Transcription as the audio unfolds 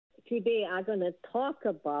today I'm going to talk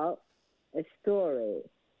about a story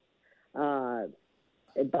about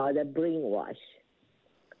a brainwash.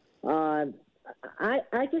 I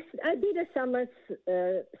did some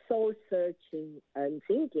soul searching and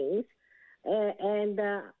thinking, and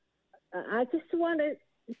I just want to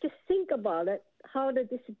just think about it. How did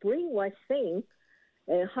this brainwash thing?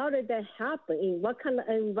 How did that happen? In what kind of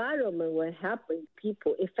environment will happen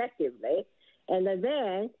people effectively? And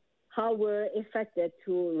then how were affected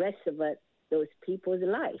to rest of those people's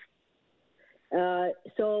life.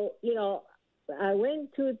 So, I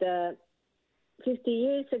went to 50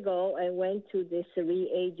 years ago, I went to this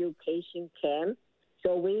re-education camp.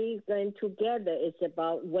 So we went together, it's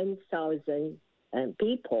about 1,000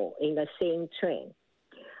 people in the same train.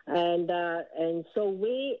 And so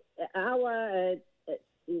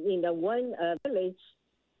in the one village,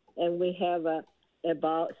 and we have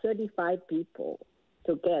about 35 people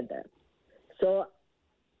together. So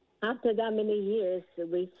after that many years,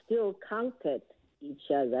 we still counted each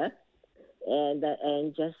other and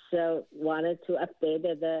just wanted to update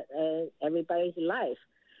everybody's life.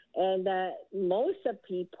 And most of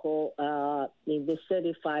people in the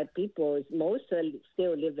 35 people, most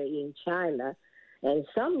still live in China, and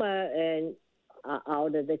some are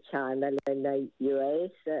out of the China, in the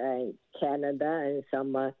U.S. and Canada, and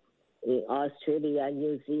some are in Australia,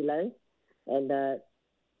 New Zealand, and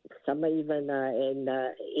some are even in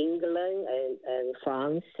England and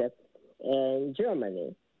France and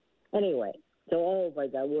Germany. Anyway, so all over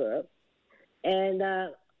the world. And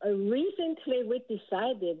recently we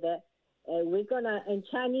decided that we're going to, in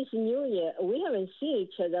Chinese New Year, we haven't seen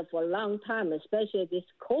each other for a long time, especially this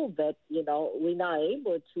COVID, we're not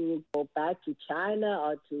able to go back to China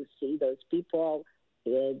or to see those people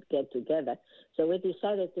get together. So we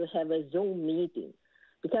decided to have a Zoom meeting.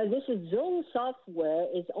 Because this Zoom software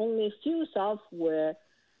is only a few software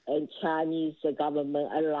and Chinese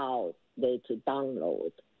government allowed they to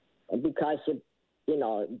download. Because,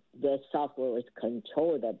 the software is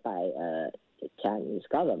controlled by the Chinese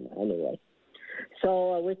government anyway.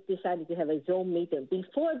 So we decided to have a Zoom meeting.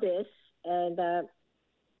 Before this, and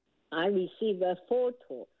I received a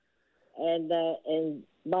photo, and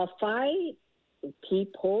about 5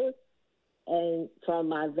 people and from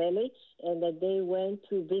my village, and they went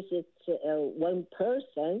to visit one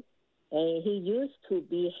person, and he used to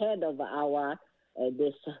be head of our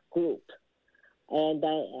this group, and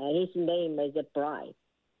his name is Brian.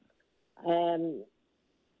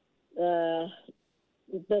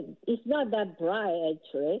 But it's not that bright,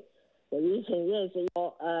 actually. The reason is,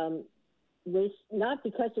 not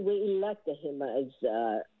because we elected him as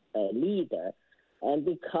a leader, and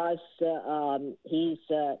because his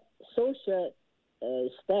social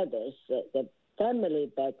status, the family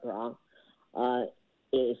background,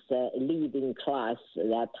 is leading class at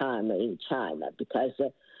that time in China. Because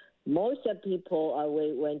most of people,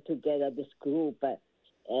 we went together, this group,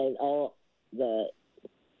 and all the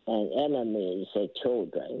enemies,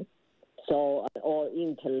 children. So all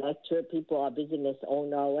intellectual people or business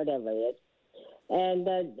owner, whatever it is. And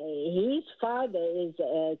his father is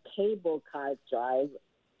a cable car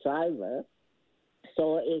driver,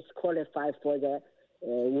 so is qualified for the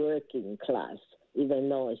working class, even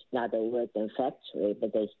though it's not a working factory,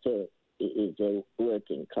 but they still is a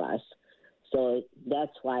working class. So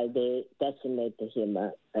that's why they designated him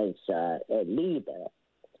as a leader.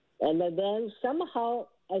 And then somehow,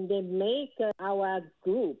 and they make our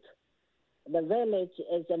group, the village,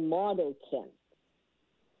 as a model camp.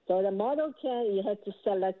 So the model camp, you have to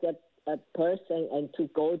select a person and to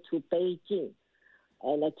go to Beijing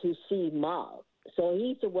and to see Mao. So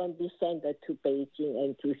he's the one we sent to Beijing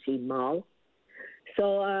and to see Mao.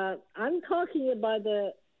 So I'm talking about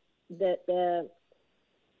the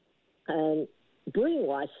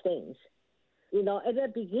brainwash things. At the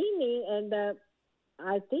beginning, and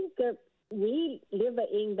I think we live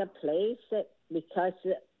in the place because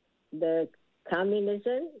the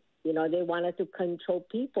communism, they wanted to control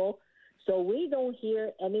people. So we don't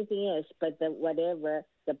hear anything else but whatever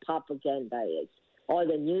the propaganda is, or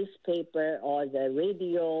the newspaper, or the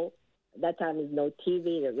radio. That time is no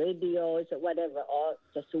TV, the radios, or whatever, or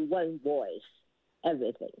just one voice,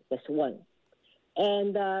 everything, just one.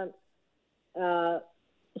 And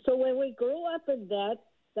so when we grow up with that,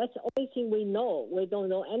 that's the only thing we know. We don't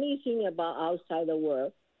know anything about outside the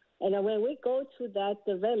world. And when we go to the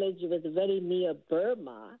village was very near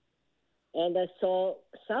Burma. And so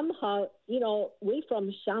somehow, we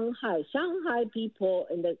from Shanghai. Shanghai people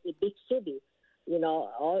in the big city,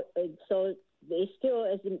 so they still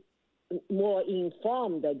is more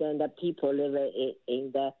informed than the people living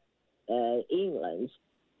in the England.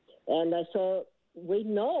 And so we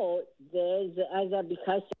know there's either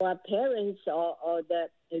because our parents or the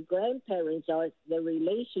grandparents or the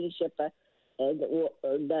relationship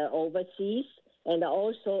the overseas, and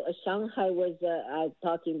also Shanghai was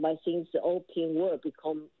talking about since the opium war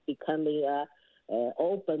becoming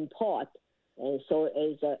open port, and so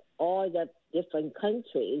is all the different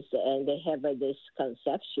countries, and they have this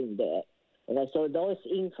conception there, and so those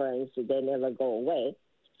influences they never go away.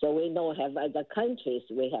 So we know have other countries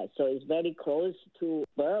we have. So it's very close to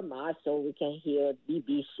Burma, so we can hear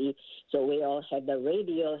BBC. So we all have the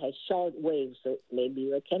radio, has short waves, so maybe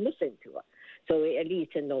we can listen to it. So we at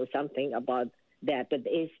least know something about that, but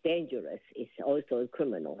it's dangerous. It's also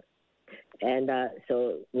criminal. And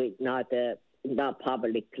so we not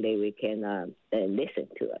publicly we can listen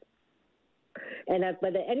to it. And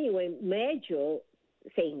but anyway, major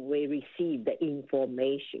thing we receive the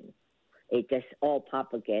information. It's just all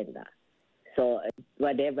propaganda. So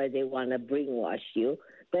whatever they want to brainwash you,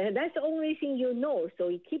 but that's the only thing you know. So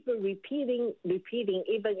you keep repeating, even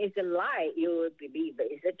if it's a lie, you will believe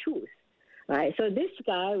it's the truth. Right? So this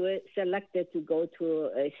guy was selected to go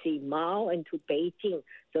to see Mao and to Beijing.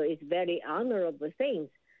 So it's very honorable things.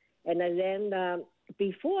 And then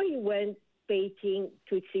before he went Beijing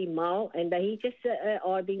to see Mao, and he just an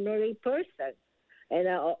ordinary person. And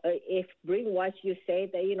if brainwash, you say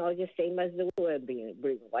that, the same as the word being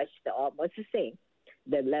brainwashed, almost the same,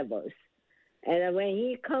 the levels. And when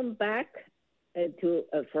he come back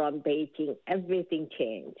from Beijing, everything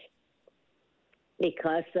changed.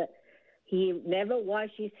 Because he never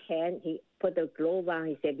washed his hand. He put a glove on,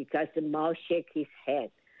 he said, because the Mao shake his hand.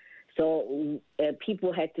 So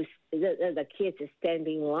people had to, the kids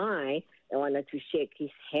standing in line and wanted to shake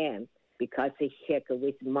his hand because he shook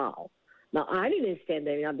with Mao. Now, I didn't stand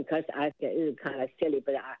there because I said it was kind of silly,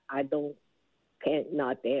 but I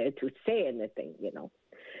not dare to say anything,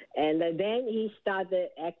 And then he started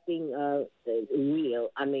acting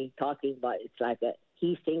real. I mean, talking about it's like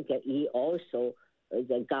he thinks that he also is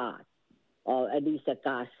a god, or at least a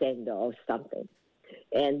god sender or something.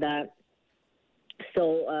 And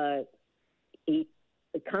so he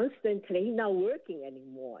constantly, he's not working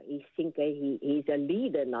anymore. He thinks he's a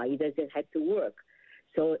leader now. He doesn't have to work.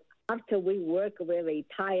 So after we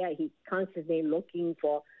retire, he's constantly looking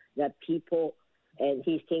for the people, and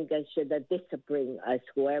he thinks should discipline us,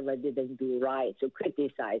 whoever didn't do right, so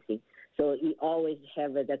criticizing. So he always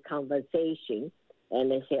have the conversation,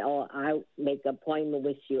 and they say, oh, I make an appointment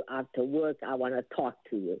with you after work. I want to talk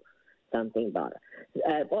to you, something about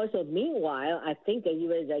it. Also, meanwhile, I think he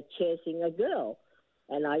was chasing a girl,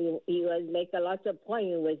 and he was make a lot of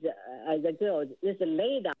appointments with the girl. Just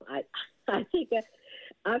lay down. I think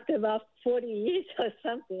after about 40 years or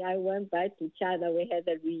something, I went back to China. We had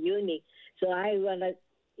a reunion. So I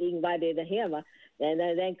invited him. And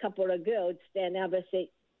then a couple of girls stand up and say,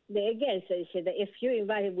 they said, if you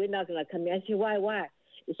invite him, we're not going to come in. I said, why?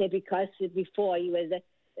 He said, because before he was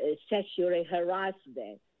sexually harassed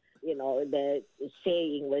then. The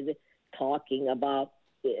saying was talking about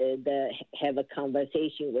have a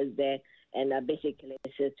conversation with them and basically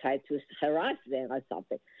try to harass them or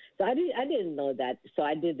something. So I didn't know that, so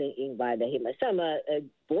I didn't invite him. Some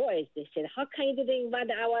boys, they said, how come you didn't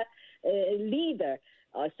invite our leader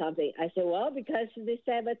or something? I said, well, because they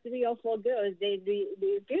said 3 or 4 girls, they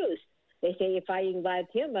refused. They say, if I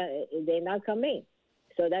invite him, they're not coming.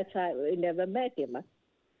 So that's why we never met him.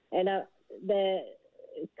 And the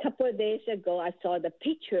couple of days ago, I saw the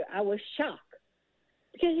picture. I was shocked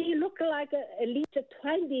because he looked like at least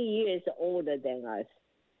 20 years older than us.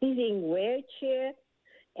 He's in wheelchair.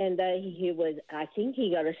 And he was, I think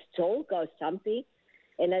he got a stroke or something.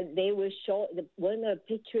 And they will show, one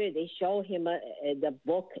picture, they show him the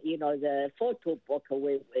book, the photo book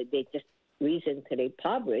they just recently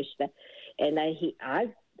published. And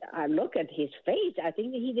I look at his face, I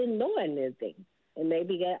think he didn't know anything. And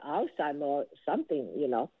maybe get Alzheimer or something,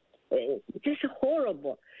 just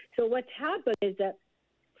horrible. So what happened is that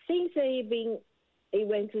since he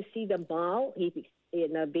went to see the Mao, he,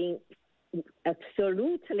 being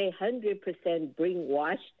absolutely 100%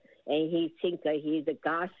 brainwashed, and he thinks that he's a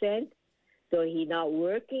godsend, so he's not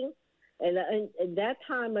working. And at that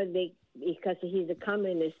time, because he's a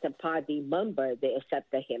Communist Party member, they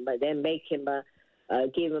accepted him, but then make him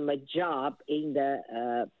give him a job in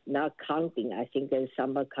the not counting. I think there's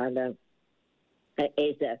some kind of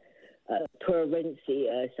is a province,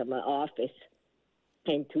 some office,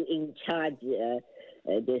 and to in charge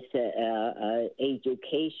this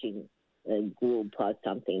education group or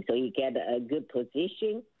something. So you get a good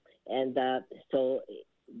position, and so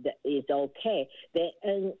it's okay.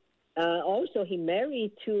 Also, he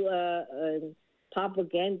married to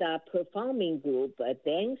propaganda performing group, a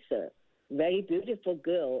dancer, very beautiful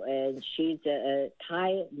girl, and she's a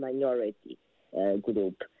Thai minority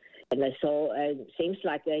group. And so it seems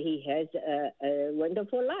like he has a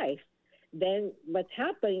wonderful life. Then what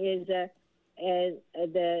happened is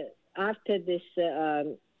after this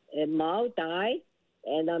Mao died,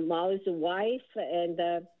 and Mao's wife and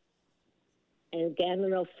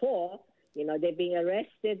General Ford, they're being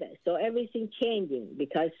arrested. So everything changing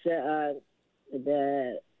because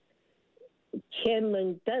the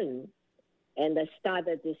Chairman Deng and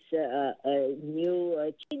started this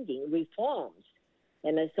new changing reforms.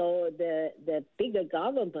 And so the bigger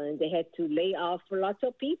government, they had to lay off lots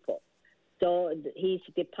of people. So his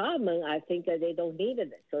department, I think they don't need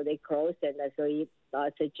it. So they closed, and so he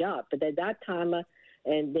lost a job. But at that time,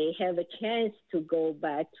 and they have a chance to go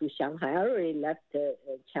back to Shanghai. I already left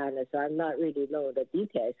China, so I'm not really know the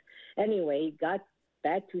details. Anyway, he got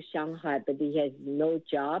back to Shanghai, but he has no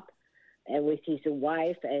job, and with his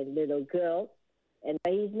wife and little girl. And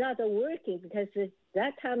he's not working because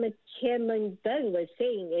that time Chairman Deng was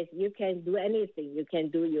saying is you can do anything. You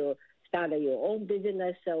can start your own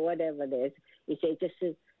business or whatever it is. He said just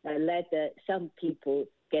let some people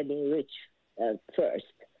getting rich first,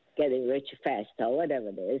 getting rich fast or whatever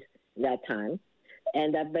it is that time.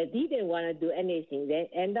 And but he didn't want to do anything.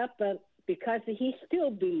 They end up because he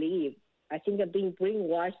still believed, I think being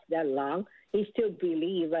brainwashed that long, he still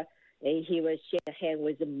believed he was shake hand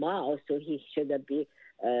with Mao, so he should be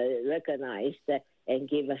recognized and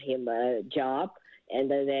give him a job, and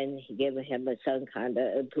then he gave him some kind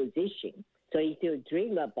of position. So he still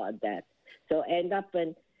dream about that. So end up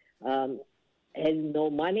and has no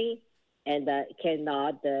money and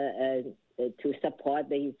cannot to support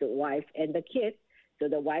his wife and the kid. So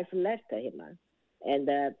the wife left him,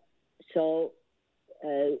 and so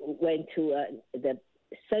went to the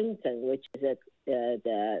Shenzhen, which is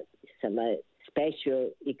some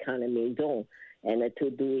special economy zone, and to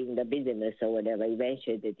doing the business or whatever.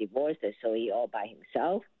 Eventually they divorced, so he all by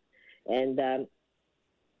himself. And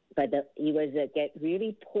but he was get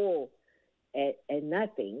really poor at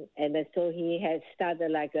nothing, and so he had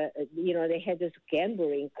started like they had this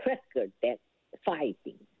gambling cracker that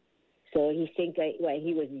fighting. So he think when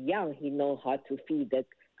he was young, he know how to feed the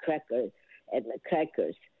crackers,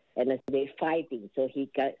 and they fighting. So he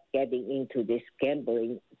got getting into this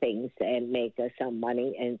gambling things and make some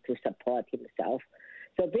money and to support himself.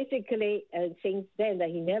 So basically, since then,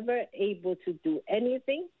 he never able to do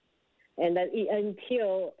anything, and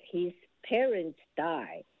until his parents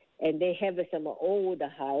die, and they have some old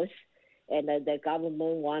house, and the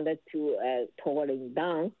government wanted to tear it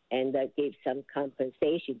down and give some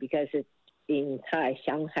compensation because in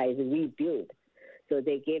Shanghai is rebuilt. So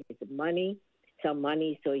they gave some money,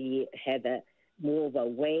 so he had to move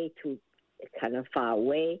away to kind of far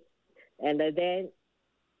away. And then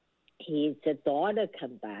his daughter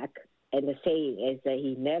come back, and the saying is that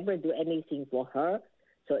he never do anything for her,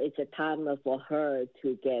 so it's a time for her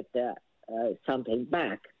to get something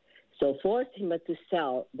back. So forced him to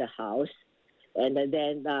sell the house, and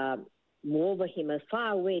then move him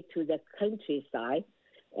far away to the countryside,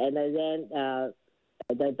 and then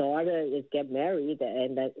the daughter get married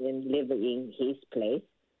and live in his place.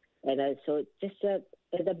 And so just at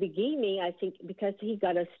the beginning, I think because he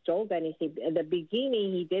got a stroke, and he said at the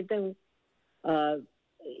beginning he didn't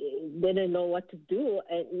know what to do,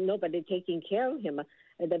 and nobody taking care of him.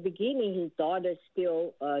 At the beginning, his daughter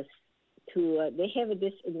still they have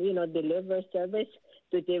this deliver service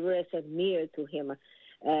to deliver a meal to him.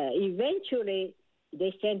 Eventually,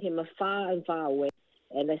 they sent him far and far away,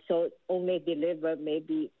 and so only deliver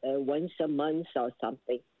maybe once a month or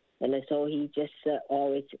something. And so he just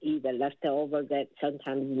always eat the leftover, that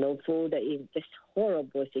sometimes no food. It's just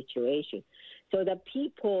horrible situation. So the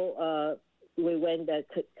people, we went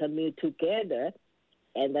to commute together,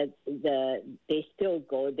 and they still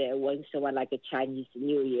go there once in a while, like a Chinese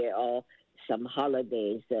New Year or some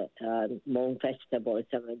holidays, Moon Festival or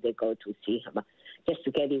something, they go to see him. Just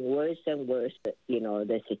getting worse and worse,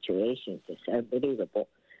 the situation is unbelievable.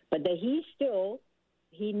 But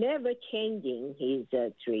he never changing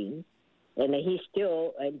his dream, and he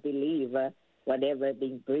still believe whatever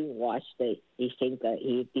being brainwashed, he think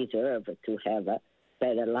he deserve to have a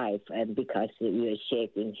better life, and because you're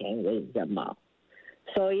shaking hand with the mouth.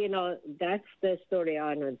 So, that's the story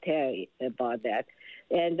I want to tell you about that.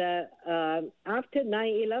 And after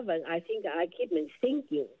 9/11, I think I keep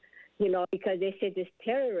thinking, because they said this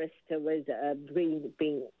terrorist was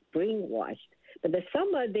being brainwashed. But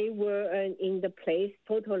some they were in the place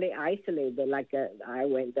totally isolated. Like I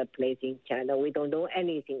went the place in China, we don't know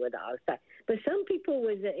anything with the outside. But some people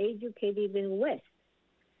was educated in West.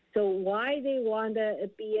 So why they want to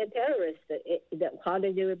be a terrorist? How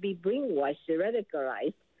they will be brainwashed,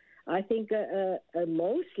 radicalized? I think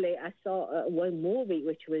mostly I saw one movie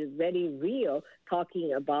which was very real,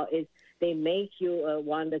 talking about is they make you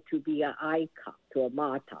want to be an icon, to a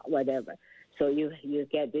martyr, whatever. So you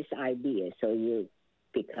get this idea, so you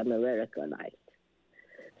become radicalized.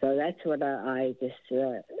 So that's what I just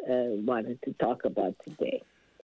wanted to talk about today.